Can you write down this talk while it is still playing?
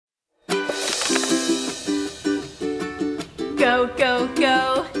Go, go,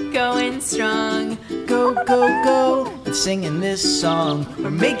 go, going strong. Go, go, go, and singing this song. We're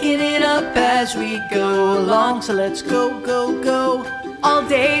making it up as we go along. So let's go, go, go, all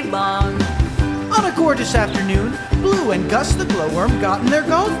day long. On a gorgeous afternoon, Blue and Gus the glowworm got in their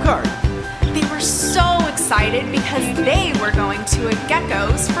golf cart. They were so excited because they were going to a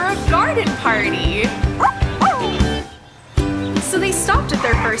gecko's for a garden party. So they stopped at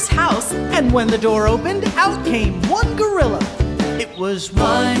their first house. And when the door opened, out came one gorilla. It was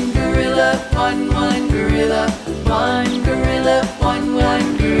one gorilla, one gorilla, one gorilla,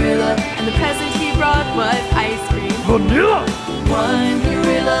 one gorilla. And the present he brought was ice cream. Vanilla! One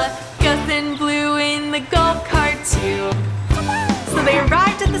gorilla, Gus and Blue in the golf cart too. So they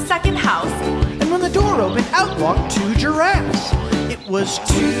arrived at the second house. And when the door opened, out walked two giraffes. It was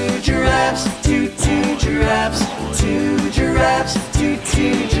two giraffes, two giraffes, two giraffes, two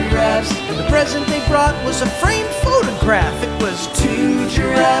giraffes. And the present they brought was a framed photograph. It was two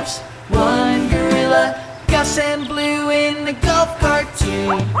giraffes, one gorilla, Gus and Blue in the golf cart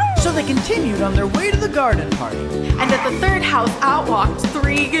too. So they continued on their way to the garden party. And at the third house, out walked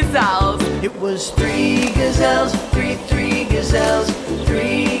three gazelles. It was three gazelles, three gazelles,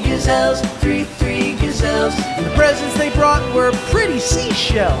 three gazelles, three gazelles. And the presents they brought were pretty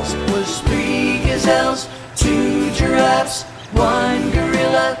seashells. It was three gazelles, two giraffes, one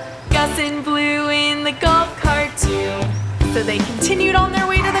gorilla, Gus and Blue in the golf cart too. So they continued on their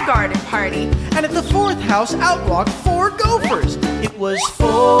way to the garden party. And at the fourth house, out walked four gophers. It was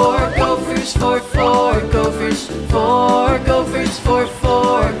four gophers, four gophers, four gophers, four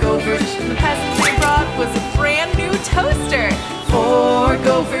gophers. And the present they brought was a brand new toaster. Four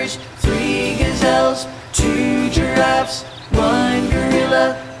gophers, three gazelles, two giraffes, one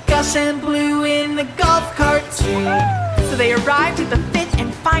gorilla, Gus and Blue in the golf cart too. So they arrived at the fifth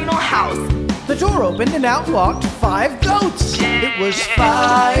and final house. The door opened and out walked five goats. It was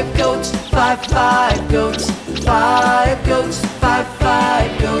five goats, five goats, five goats,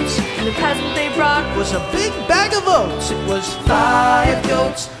 five goats. And the present they brought was a big bag of oats. It was five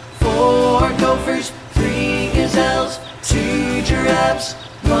goats, four gophers, three gazelles, two giraffes,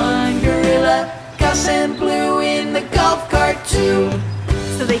 one gorilla, Gus and Blue in the golf cart too.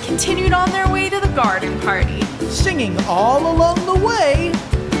 So they continued on their way to the garden party. Singing all along the way.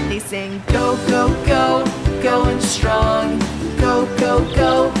 They sang, go, go, go, going strong. Go, go,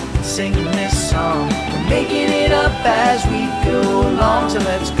 go, singing this song. We're making it up as we go along. So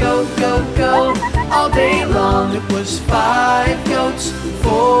let's go, go, go, all day long. It was five goats,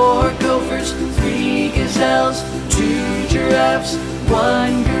 four gophers, three gazelles, two giraffes,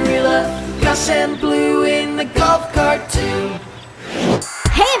 one gorilla, Gus and Blue in the golf cart too.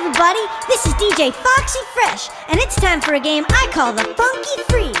 Hey everybody, this is DJ Foxy Fresh, and it's time for a game I call the Funky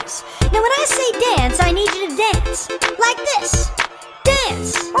Freeze. Now when I say dance, I need you to dance, like this.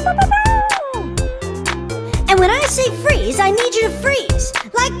 Dance! And when I say freeze, I need you to freeze,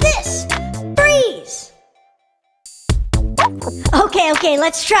 like this. Freeze! Okay,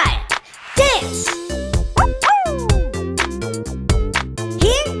 let's try it. Dance!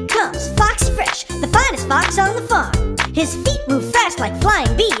 Here comes Foxy Fresh, the finest fox on the farm. His feet move fast like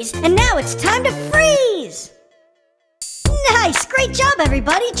flying bees, and now it's time to freeze! Nice! Great job,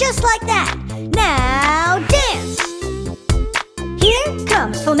 everybody! Just like that! Now dance! Here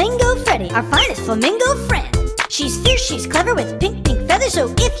comes Flamingo Freddy, our finest flamingo friend. She's fierce, she's clever with pink feathers, so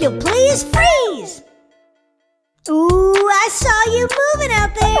if you'll please freeze! Ooh, I saw you moving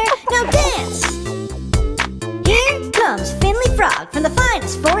out there! Now dance! Here comes Finley Frog from the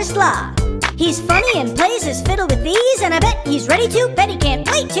finest forest log. He's funny and plays his fiddle with ease, and I bet he's ready to, bet he can't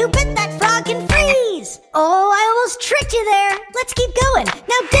wait to, bet that frog can freeze! Oh, I almost tricked you there! Let's keep going!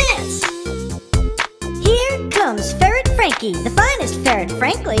 Now dance! Here comes Ferret Frankie, the finest ferret,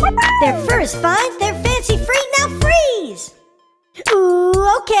 frankly. Their fur is fine, they're fancy free, now freeze! Ooh,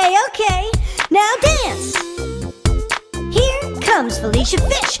 okay, now dance! Here comes Felicia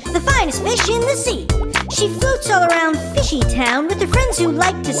Fish, the finest fish in the sea. She floats all around Fishy Town with her friends who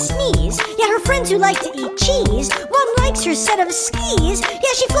like to sneeze. Yeah, her friends who like to eat cheese. One likes her set of skis.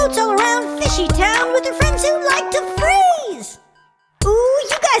 Yeah, she floats all around Fishy Town with her friends who like to freeze. Ooh,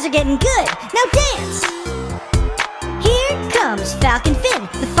 you guys are getting good. Now dance. Here comes Falcon Finn,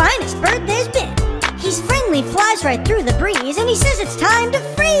 the finest bird there's been. He's friendly, flies right through the breeze, and he says it's time to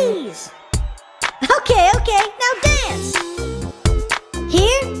freeze. Okay, now dance.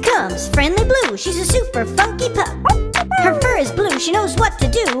 Here comes Friendly Blue, she's a super funky pup. Her fur is blue, she knows what to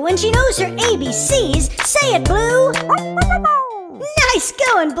do, and she knows her ABCs. Say it, Blue! Nice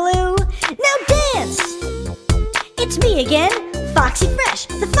going, Blue! Now dance! It's me again, Foxy Fresh,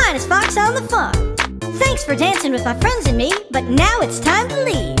 the finest fox on the farm. Thanks for dancing with my friends and me, but now it's time to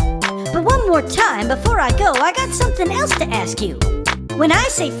leave. But one more time before I go, I got something else to ask you. When I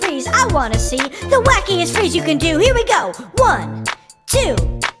say freeze, I want to see the wackiest freeze you can do. Here we go. 1, 2,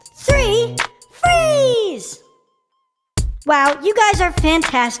 3, freeze! Wow, you guys are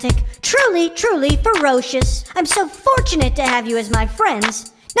fantastic. Truly, truly ferocious. I'm so fortunate to have you as my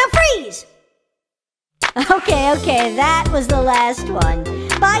friends. Now freeze! Okay, that was the last one.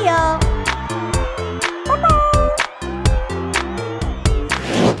 Bye, y'all.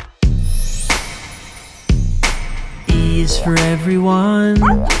 E is for everyone.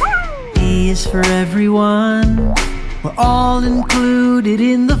 E is for everyone. We're all included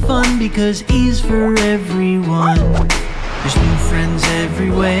in the fun because E is for everyone. There's new friends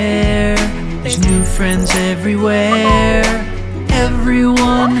everywhere. There's new friends everywhere.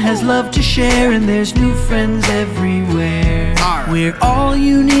 Everyone has love to share and there's new friends everywhere. We're all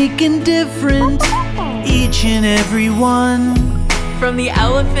unique and different, each and every one. From the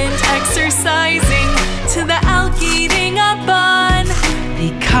elephant exercising to the elk eating a bun.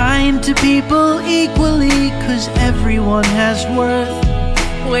 Be kind to people equally, 'cause everyone has worth.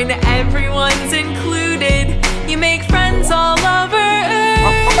 When everyone's included, you make friends all over Earth.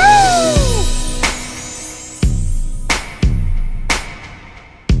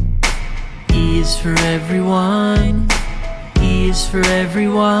 E is for everyone. E is for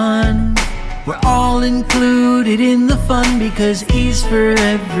everyone. We're all included in the fun because E's for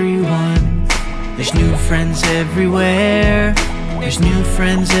everyone. There's new friends everywhere. There's new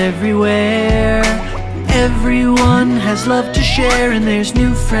friends everywhere. Everyone has love to share and there's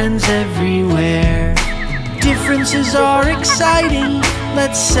new friends everywhere. Differences are exciting,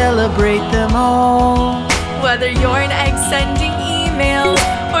 let's celebrate them all. Whether you're an egg sending emails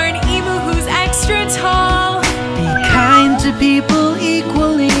or an emu who's extra tall. Be kind to people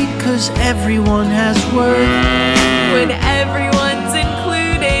equally, 'cause everyone has worth. When everyone's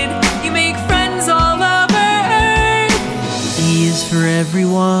included, you make friends all over Earth. E is for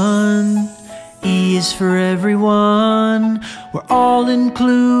everyone. E is for everyone. We're all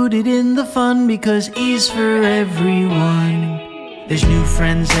included in the fun because E's for everyone. There's new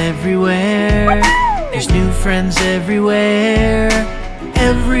friends everywhere. There's new friends everywhere.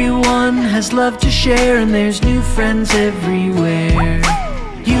 Everyone has love to share and there's new friends everywhere.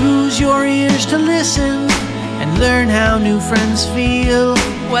 Use your ears to listen and learn how new friends feel.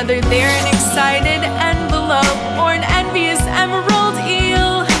 Whether they're an excited envelope or an envious emerald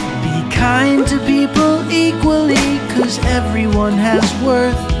eel. Be kind to people equally, 'cause everyone has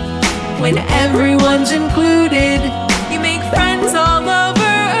worth. When everyone's included, you make friends all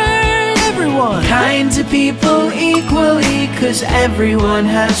over Earth. Everyone kind to people equally, 'cause everyone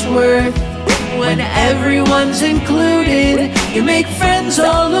has worth. When everyone's included, you make friends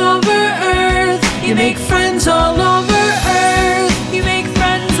all over Earth. You make friends all over Earth. You make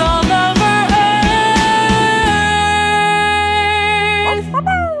friends all over Earth.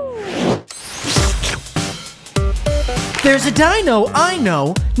 There's a dino I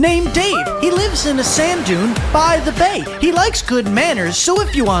know named Dave. He lives in a sand dune by the bay. He likes good manners, so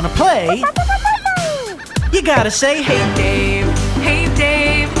if you wanna play, you gotta say, hey Dave, Hey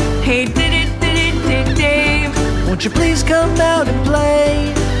Dave, hey Dave. won't you please come out and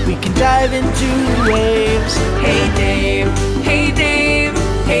play? We can dive into the waves. Hey Dave, hey Dave,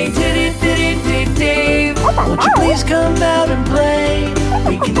 hey Dave. Won't you please come out and play?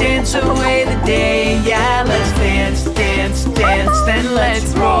 We can dance away the day. Yeah, let's dance, dance, dance. Then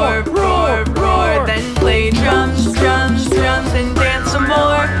let's roar, roar, roar. Then play drums, drums, drums. And dance some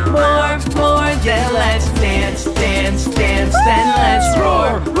more, more, more. Yeah, let's dance, dance, dance. Then let's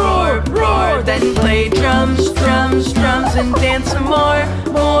roar, roar, roar. Then play drums, drums, drums. And dance some more,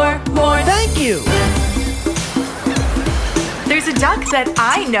 more, more. Thank you! There's a duck that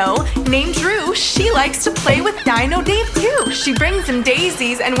I know named Drew. She likes to play with Dino Dave too. She brings him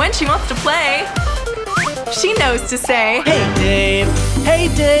daisies, and when she wants to play, she knows to say, hey Dave, hey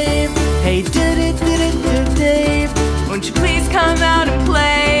Dave, hey Dave. won't you please come out and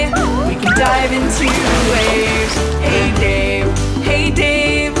play? We can dive into the waves. Hey Dave, hey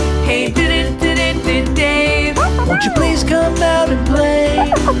Dave, hey Dave. Won't you please come out and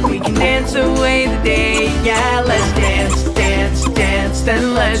play? We can dance away the day. Yeah, let's dance, dance, dance.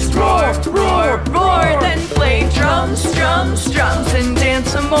 Then let's roar, roar, roar. Then play drums, drums, drums. And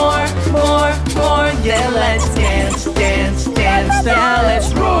dance some more, more, more. Yeah, let's dance, dance, dance. Now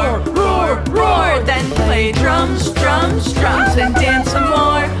let's roar, roar, roar. Then play drums, drums, drums. And dance some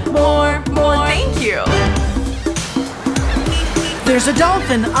more, more, more. Thank you. There's a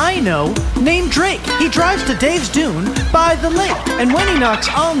dolphin I know named Drake. He drives to Dave's dune by the lake. And when he knocks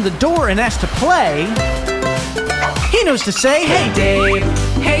on the door and asks to play, he knows to say, hey Dave,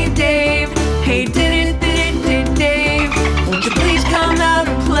 Hey Dave, hey did it, Dave. Won't you please come out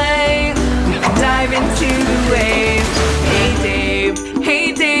and play? We can dive into the waves. Hey Dave,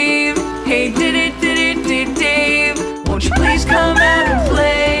 hey Dave, hey did it, Dave. Won't you please come out and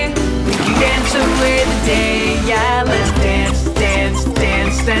play? We can dance away the day. Yeah, let's dance, dance,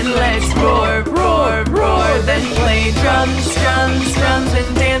 dance. Then let's roar, roar, roar. Then play drums, drums, drums.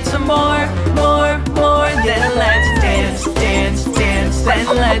 And dance some more, more, more. Then let's dance, dance, dance. Then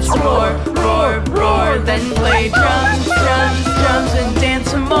let's roar, roar, roar. Then play drums, drums, drums. And dance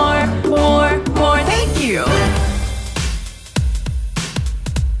some more, more, more. Thank you.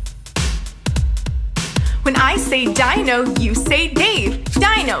 When I say dino, you say Dave.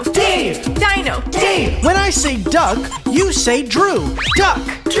 Dino, Dave, Dino, Dave. When I say duck, you say Drew. Duck,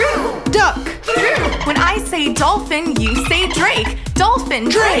 Drew, duck. Drew. When I say dolphin, you say Drake. Dolphin,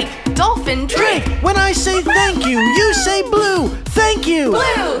 Drake, Dolphin, Drake. When I say thank you, you say Blue. Thank you.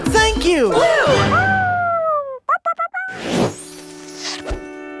 Blue. Thank you. Blue.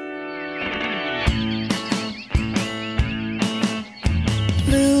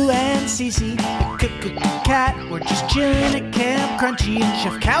 Blue and Cece, the cat, were just chilling at Camp Crunchy in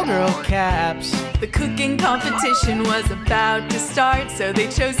Chef Cowgirl caps. The cooking competition was about to start, so they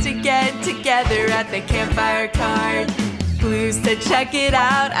chose to get together at the campfire cart. Blue said, check it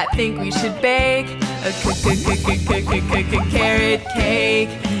out, I think we should bake a carrot cake.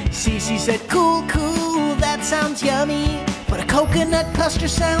 Cece said, cool, cool, that sounds yummy, but a coconut cluster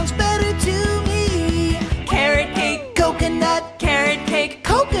sounds better to me. Carrot cake, Coconut, carrot cake,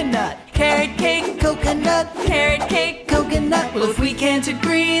 coconut, carrot cake, coconut, carrot cake. coconut. Well, if we can't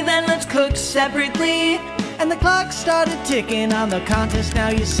agree, then let's cook separately. And the clock started ticking on the contest, now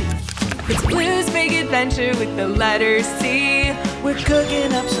you see. It's Blue's Big Adventure with the letter C. We're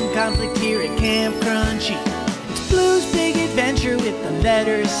cooking up some conflict here at Camp Crunchy. It's Blue's Big Adventure with the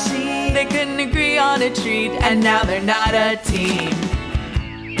letter C. They couldn't agree on a treat, and now they're not a team.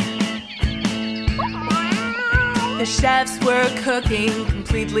 The chefs were cooking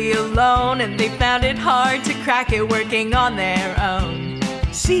completely alone, and they found it hard to crack it working on their own.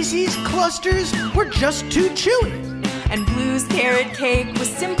 Cece's clusters were just too chewy, And Blue's carrot cake was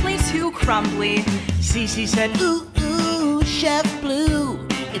simply too crumbly. Cece said, ooh, ooh, Chef Blue,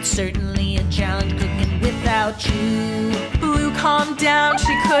 it's certainly a challenge cooking without you. Blue calmed down,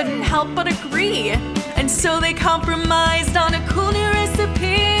 she couldn't help but agree. And so they compromised on a cool new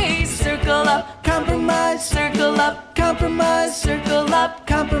recipe. Circle up, Compromise, circle up, compromise, circle up,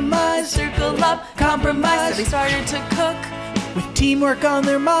 compromise, circle up, compromise. So they started to cook. with teamwork on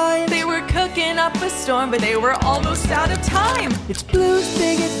their minds. They were cooking up a storm, but they were almost out of time. It's Blue's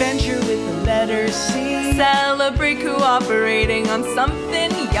Big Adventure with the letter C. Celebrate cooperating on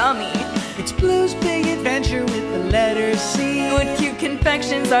something yummy. It's Blue's Big Adventure with the letter C. What cute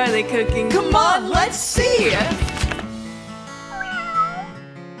confections are they cooking? Come on, let's see!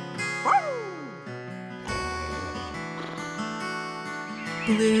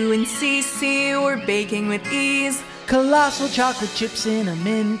 Blue and Cece were baking with ease. Colossal chocolate chip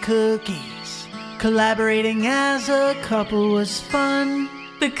cinnamon cookies. Collaborating as a couple was fun.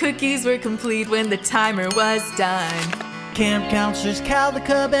 The cookies were complete when the timer was done. Camp counselors Cal the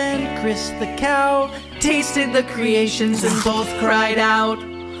cub and Chris the cow Tasted the creations and both cried out,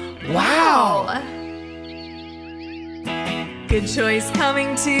 wow! Good choice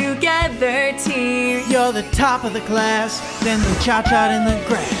coming together, team. You're the top of the class, then the cha-cha in the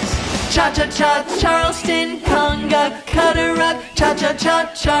grass. Cha-cha-cha, Charleston, conga, cut a rug.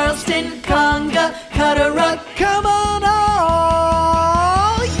 Cha-cha-cha, Charleston, conga, cut a rug. Come on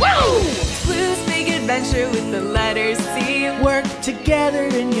all! Woo! Blue's Big Adventure with the letter C. Work together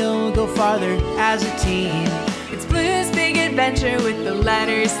and you'll go farther as a team. It's Blue's Big Adventure with the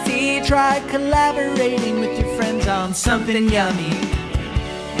letter C. Try collaborating with your friends on something yummy.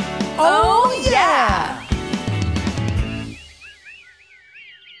 Oh yeah!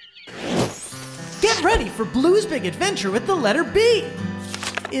 Get ready for Blue's Big Adventure with the letter B.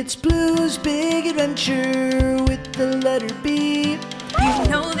 It's Blue's Big Adventure with the letter B. You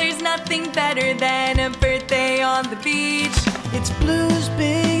know there's nothing better than a birthday on the beach. It's Blue's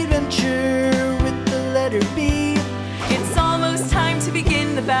Big Adventure with the letter B. It's almost time to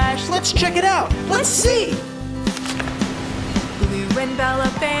begin the bash. Let's check it out. Let's see. Blue and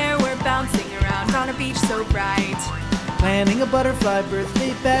Bella Bear were bouncing around on a beach so bright. Planning a butterfly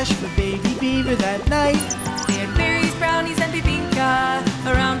birthday bash for Baby Beaver that night. They had berries, brownies, and bibinka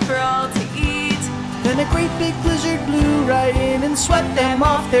around for all to eat. Then a great big blizzard blew right in and swept them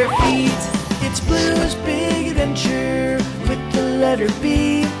off their feet. It's Blue's Big Adventure with the letter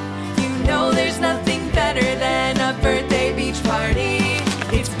B. You know there's nothing better than a birthday beach party.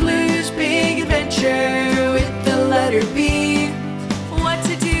 It's Blue's Big Adventure with the letter B. What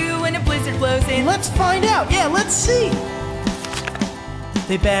to do when a blizzard blows in? Let's find out. Yeah, let's see.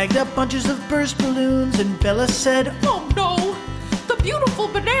 They bagged up bunches of burst balloons and Bella said, "Oh no! The beautiful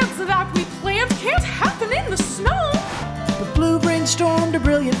bonanza that we planned can't happen in the snow!" But Blue brainstormed a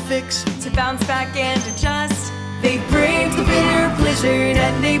brilliant fix To bounce back and adjust. They braved the bitter blizzard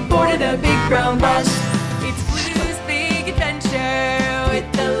and they boarded a big brown bus. It's Blue's Big Adventure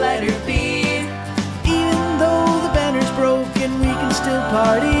with the letter B. Even though the banner's broken, we can still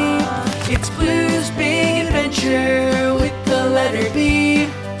party. It's Blue's Big Adventure with the letter B.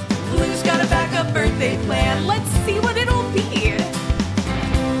 Blue's got a backup birthday plan. Let's see what it'll be.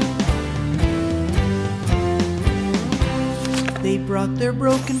 They brought their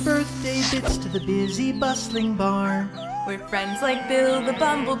broken birthday bits to the busy, bustling bar. Where friends like Bill the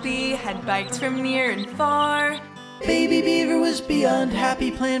Bumblebee had biked from near and far. Baby Beaver was beyond happy,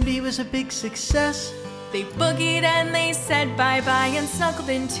 Plan B was a big success. They boogied and they said bye-bye and snuggled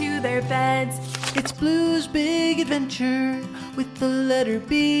into their beds. It's Blue's Big Adventure with the letter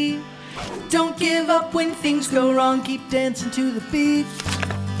B. Don't give up when things go wrong, keep dancing to the beat.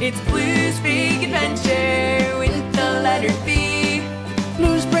 It's Blue's Big Adventure with the letter B.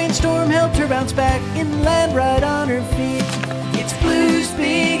 Blue's brainstorm helped her bounce back and land right on her feet. It's Blue's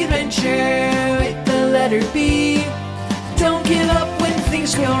Big Adventure with the letter B. Don't give up when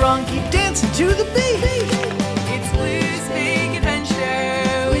things go wrong, keep dancing to the beat. It's Blue's Big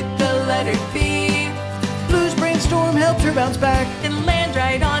Adventure with the letter B. Blue's brainstorm helped her bounce back And land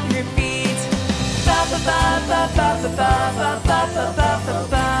right on her feet. Ba ba ba ba ba ba ba ba ba ba ba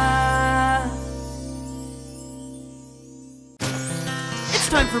ba. It's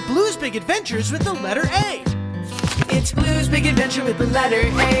time for Blue's Big Adventures with the letter A. It's Blue's Big Adventure with the letter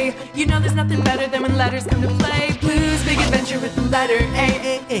A. You know there's nothing better than when letters come to play. Blue's Big Adventure with the letter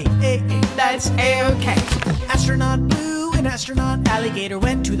A. That's A-OK. Astronaut Blue and astronaut Alligator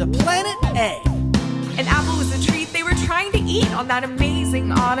went to the planet A. An apple was a treat they were trying to eat on that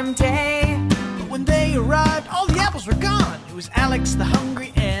amazing autumn day. But when they arrived, all the apples were gone. It was Alex the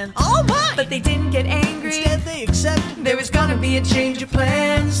hungry and all mine. But they didn't get angry. Instead they accepted There was gonna be a change of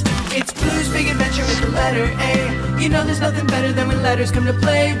plans. It's Blue's Big Adventure with the letter A. You know there's nothing better than when letters come to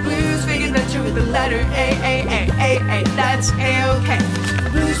play. Blue's Big Adventure with the letter A. That's A-OK.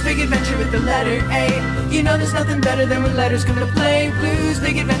 Blue's Big Adventure with the letter A. You know there's nothing better than when letters come to play. Blue's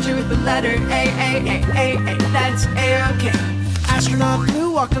Big Adventure with the letter A. That's A-OK. Astronaut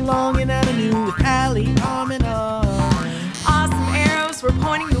Blue walked along an avenue with Allie arm in arm. Awesome arrows were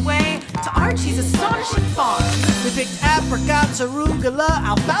pointing the way to Archie's astonishing farm. They picked apricots, arugula,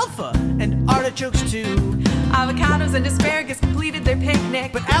 alfalfa, and artichokes too. Avocados and asparagus completed their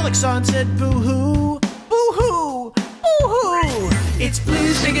picnic. But Alexon said boo-hoo, boo-hoo, boo-hoo. It's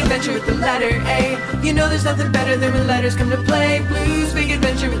Blue's Big Adventure with the letter A. You know there's nothing better than when letters come to play. Blue's Big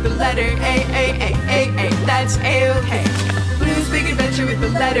Adventure with the letter A. That's A-OK. Blue's Big Adventure with the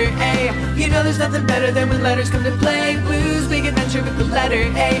letter A. You know there's nothing better than when letters come to play. Blue's Big Adventure with the letter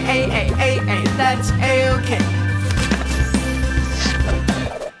A. That's A-OK.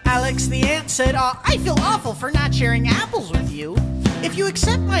 Alex the ant said, I feel awful for not sharing apples with you. If you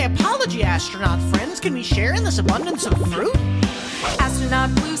accept my apology, astronaut friends, can we share in this abundance of fruit?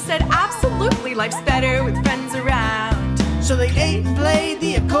 Astronaut Blue said absolutely, life's better with friends around. So they ate and played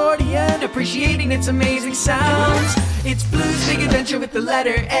the accordion, Appreciating its amazing sounds. It's Blue's Big Adventure with the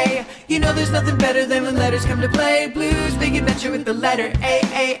letter A. You know there's nothing better than when letters come to play. Blue's Big Adventure with the letter A.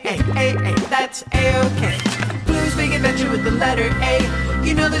 That's A-OK. Blue's Big Adventure with the letter A.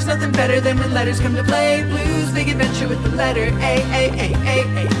 You know there's nothing better than when letters come to play. Blue's Big Adventure with the letter A.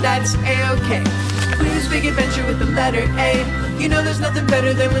 That's A-OK. Blue's Big Adventure with the letter A. You know there's nothing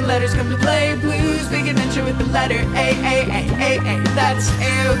better than when letters come to play. Blue's Big Adventure with the letter A. That's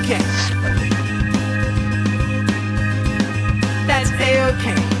A-OK. That's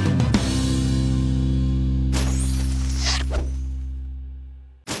A-OK.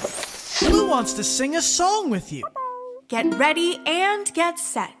 Blue wants to sing a song with you. Get ready and get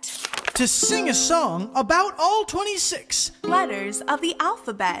set. To sing a song about all 26 Letters of the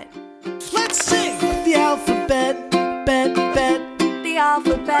alphabet. Let's sing the alphabet, bet, bet. The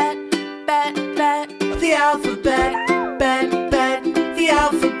alphabet, bet, bet. The alphabet, bet, bet. The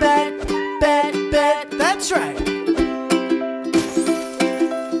alphabet, bet, bet. That's right.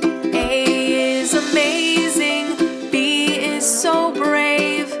 A is amazing. B is so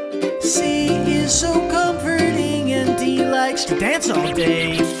brave. C is so likes to dance all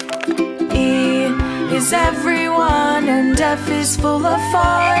day. E is everyone and F is full of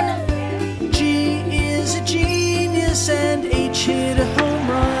fun. G is a genius and H hit a home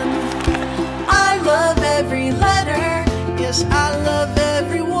run. I love every letter. Yes, I love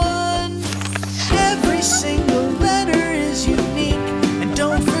everyone. Every single letter is unique. And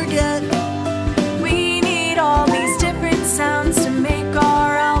don't forget, We need all these different sounds to make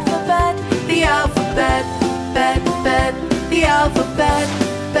our alphabet. The alphabet, bet, bet. The alphabet,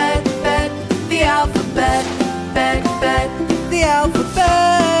 bet, bet. The alphabet, bet, bet. the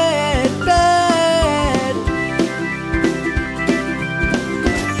alphabet, bet.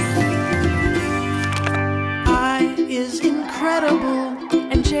 I is incredible.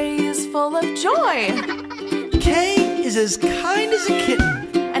 And J is full of joy. K is as kind as a kitten.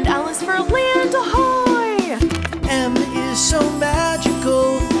 And L is for land ahoy. M is so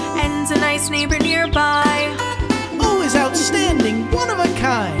magical. N's a nice neighbor nearby. O is outstanding, one of a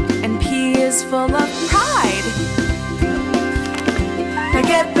kind. And P is full of pride. Now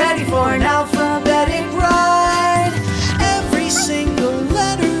get ready for an alphabetic ride. Every single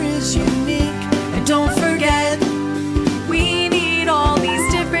letter is unique. And don't forget, We need all these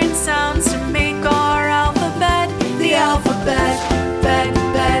different sounds to make our alphabet. the alphabet, bet,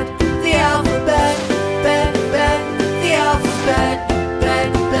 bet. The alphabet, bet, bet. The alphabet, bet,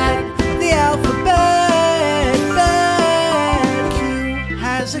 bet. The alphabet, bet. Q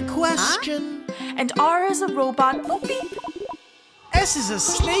has a question. And R is a robot. Boop, beep. S is a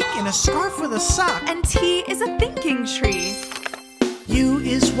snake in a scarf with a sock. And T is a thinking tree. U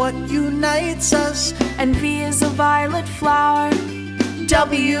is what unites us. And V is a violet flower.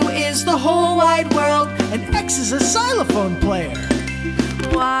 W is the whole wide world. And X is a xylophone player.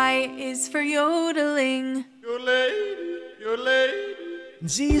 Y is for yodeling. And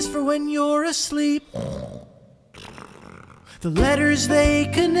Z is for when you're asleep. The letters,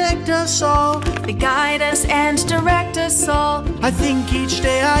 they connect us all. They guide us and direct us all. I think each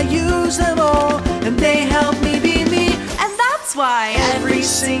day I use them all. And they help me be me. And that's why Every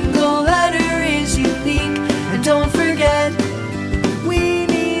single letter is unique. And don't forget, we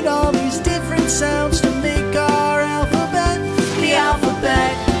need all these different sounds to make our alphabet. The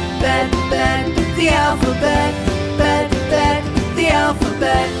alphabet, bet, bet. The alphabet, bet, bet. The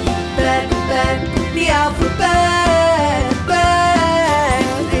alphabet, bet, bet. The alphabet, bet.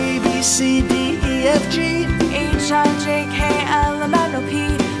 A, B, C, D, E, F, G, H, I, J, K, L, M, N, O, P,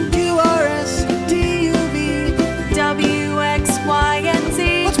 Q, R, S, T, U, V. W, X, Y, and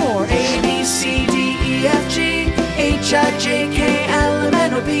Z. What's more? A, B, C, D, E, F, G, H, I, J, K, L, M,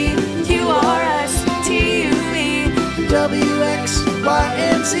 N, O, P, Q, R, S, T, U, V. W, X, Y,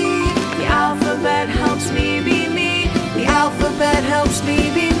 and Z. The alphabet helps me be me. The alphabet helps me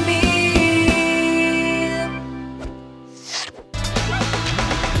be me.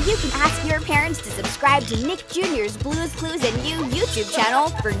 You can ask your parents to subscribe to Nick Jr.'s Blues Clues and You YouTube channel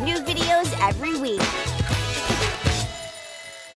for new videos every week.